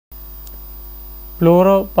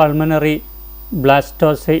Pleuro pulmonary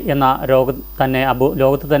ബ്ലാസ്റ്റോസി എന്ന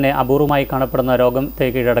ലോകത്ത് തന്നെ അപൂർവമായി കാണപ്പെടുന്ന രോഗത്തെ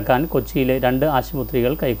കീഴടക്കാൻ കൊച്ചിയിലെ 2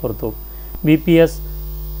 ആശുപത്രികൾ കൈകോർത്തു. BPS,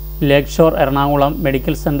 ലേക്ക് ഷോർ, എറണാകുളം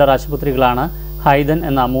മെഡിക്കൽ സെന്റർ ആശുപത്രികളാണ് ഹൈദൻ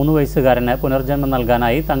എന്ന 3 വയസ്സുകാരന് പുനർജന്മം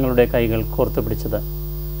നൽകാനായി തങ്ങളുടെ കൈകൾ കോർത്തുപിടിച്ചത്.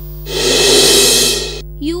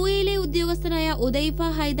 UAE ഉദ്യോഗസ്ഥനായ ഉദൈഫ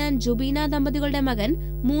ഹൈദൻ ജുബീന ദമ്പതികളുടെ മകൻ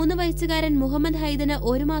 3 വയസ്സുകാരൻ മുഹമ്മദ് ഹൈദന്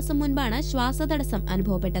 1 മാസം മുൻപാണ് ശ്വാസതടസ്സം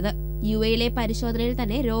അനുഭവപ്പെട്ടത്. UAE പരിശോധനയിൽ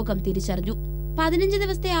തന്നെ രോഗം തിരിച്ചറിഞ്ഞു. 15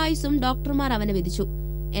 ദിവസത്തെ ആയുസ്സും ഡോക്ടർമാർ അവന് വിധിച്ചു.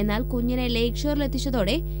 എന്നാൽ കുഞ്ഞിനെ ലേക്ക് ഷോറിൽ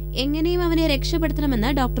എത്തിച്ചതോടെ എങ്ങനെയും അവനെ രക്ഷപ്പെടുത്തണമെന്ന്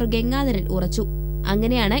ഡോക്ടർ ഗംഗാധരൻ ഉറച്ചു.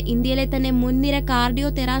 അങ്ങനെയാണ് ഇന്ത്യയിലെ തന്നെ മുൻനിര കാർഡിയോ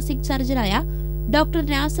തെറാസിക് സർജനായ ഡോക്ടർ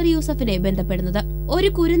നാസർ യൂസഫിനെ ബന്ധപ്പെടുന്നത്. ഒരു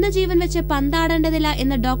കുരുന്ന ജീവൻ വെച്ച് പന്താടേണ്ടതില്ല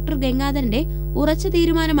എന്ന ഡോക്ടർ ഗംഗാധരന്റെ ഉറച്ച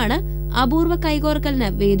തീരുമാനമാണ് അപൂർവ കൈകോർക്കലിന്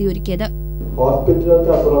വേദിയൊരുക്കിയത്.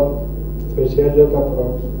 ഹോസ്പിറ്റലുകൾക്കപ്പുറം,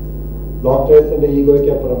 സ്പെഷ്യാലിറ്റികൾക്കപ്പുറം, ഡോക്ടേഴ്സിന്റെ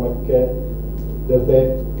ഈഗോയ്ക്കപ്പുറമൊക്കെ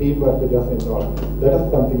team work just involve. That is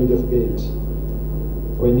something which is great.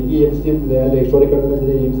 അപ്പോൾ എനിക്ക്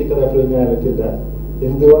ലേക്ക് റെഫർ ചെയ്യാൻ ആലോചിച്ചില്ല.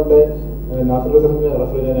 എന്തുകൊണ്ട് നാസർ യൂസഫിനെ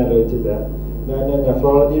റെഫർ ചെയ്യാൻ ആലോചിച്ചില്ല? ഞാൻ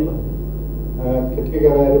നെഫ്രോളജി ക്രിട്ടിക്കൽ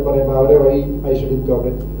കെയർ പറയുമ്പോൾ അവരെ വഴി ഐ ഷുഡ്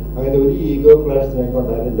ഇൻകോർപ്പറേറ്റ്. അങ്ങനെ ഒരു ഈഗോ ക്ലാഷ് ഞങ്ങൾക്ക്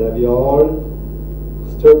ഉണ്ടായിരുന്നില്ല. We all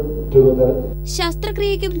stood together.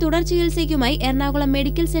 ശസ്ത്രക്രിയയ്ക്കും തുടർ ചികിത്സയ്ക്കുമായി എറണാകുളം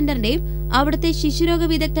മെഡിക്കൽ സെന്ററിന്റെയും അവിടുത്തെ ശിശുരോഗ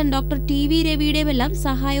വിദഗ്ധൻ ഡോക്ടർ TV രവിയുടെയും എല്ലാം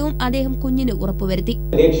സഹായവും അദ്ദേഹം കുഞ്ഞിന് ഉറപ്പുവരുത്തി.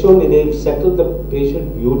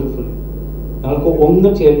 ഞങ്ങൾക്ക്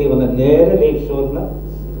ഒന്നും ചെയ്യേണ്ടി വന്ന നേരെ ലേക്ക് ഷോറിന്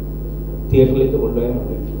തിയേറ്ററിലേക്ക് കൊണ്ടുപോയാൽ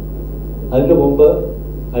മതി. അതിന് മുമ്പ്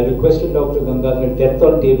I request doctor Gangadharan death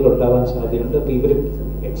on table ഉണ്ടാവാൻ സാധ്യതയുണ്ട്. അപ്പോൾ ഇവർ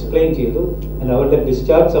എക്സ്പ്ലെയിൻ ചെയ്തു. അവരുടെ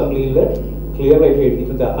ഡിസ്ചാർജ് സപ്ലിയിൽ ക്ലിയർ ആയിട്ട്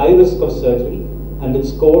എഴുതിയിട്ടുണ്ട് high risk of surgery and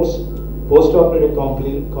it's course, post operative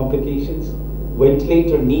complications,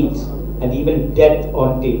 ventilator needs and even death on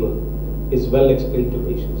table is well explain to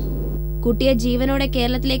patients. കുട്ടിയെ ജീവനോടെ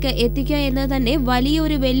കേരളത്തിലേക്ക് എത്തിക്കുക എന്നത് തന്നെ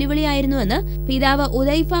വലിയൊരു വെല്ലുവിളിയായിരുന്നുവെന്ന് പിതാവ്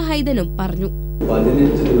ഉദൈഫ ഹൈദനും പറഞ്ഞു.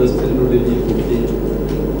 15 ദിവസത്തിനുള്ളിൽ ഈ കുട്ടി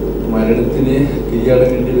മരണത്തിന്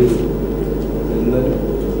കീഴടങ്ങേണ്ടി വരും എന്ന്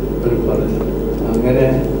അവർ പറഞ്ഞു. അങ്ങനെ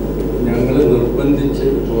ഞങ്ങൾ നിർബന്ധിച്ച്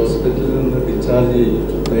ഹോസ്പിറ്റലിൽ നിന്ന് ഡിസ്ചാർജ്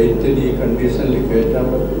ചെയ്യിച്ചു. ലൈറ്റിൽ ഈ കണ്ടീഷനിൽ കയറ്റാൻ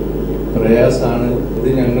പ്രയാസമാണ്, ഇത്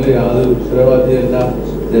ഞങ്ങൾ യാതൊരു ഉത്തരവാദിയല്ല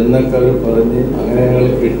എന്നൊക്കെ അവർ പറഞ്ഞ് അങ്ങനെ ഞങ്ങൾ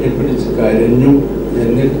കെട്ടിപ്പിടിച്ച് കരഞ്ഞു.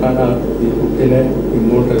 എന്നിട്ടാണ് ഈ കുട്ടിനെ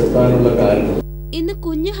ഇങ്ങോട്ട് എത്താനുള്ള കാരണം. ഇന്ന്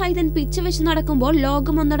കുഞ്ഞു ഹൈദൻ പിച്ചവെച്ച് നടക്കുമ്പോൾ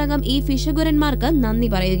ലോകമൊന്നടങ്കം ഈ ഫിഷുഗുരന്മാർക്ക് നന്ദി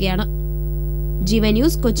പറയുകയാണ്. ജീവൻ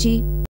ന്യൂസ്, കൊച്ചി.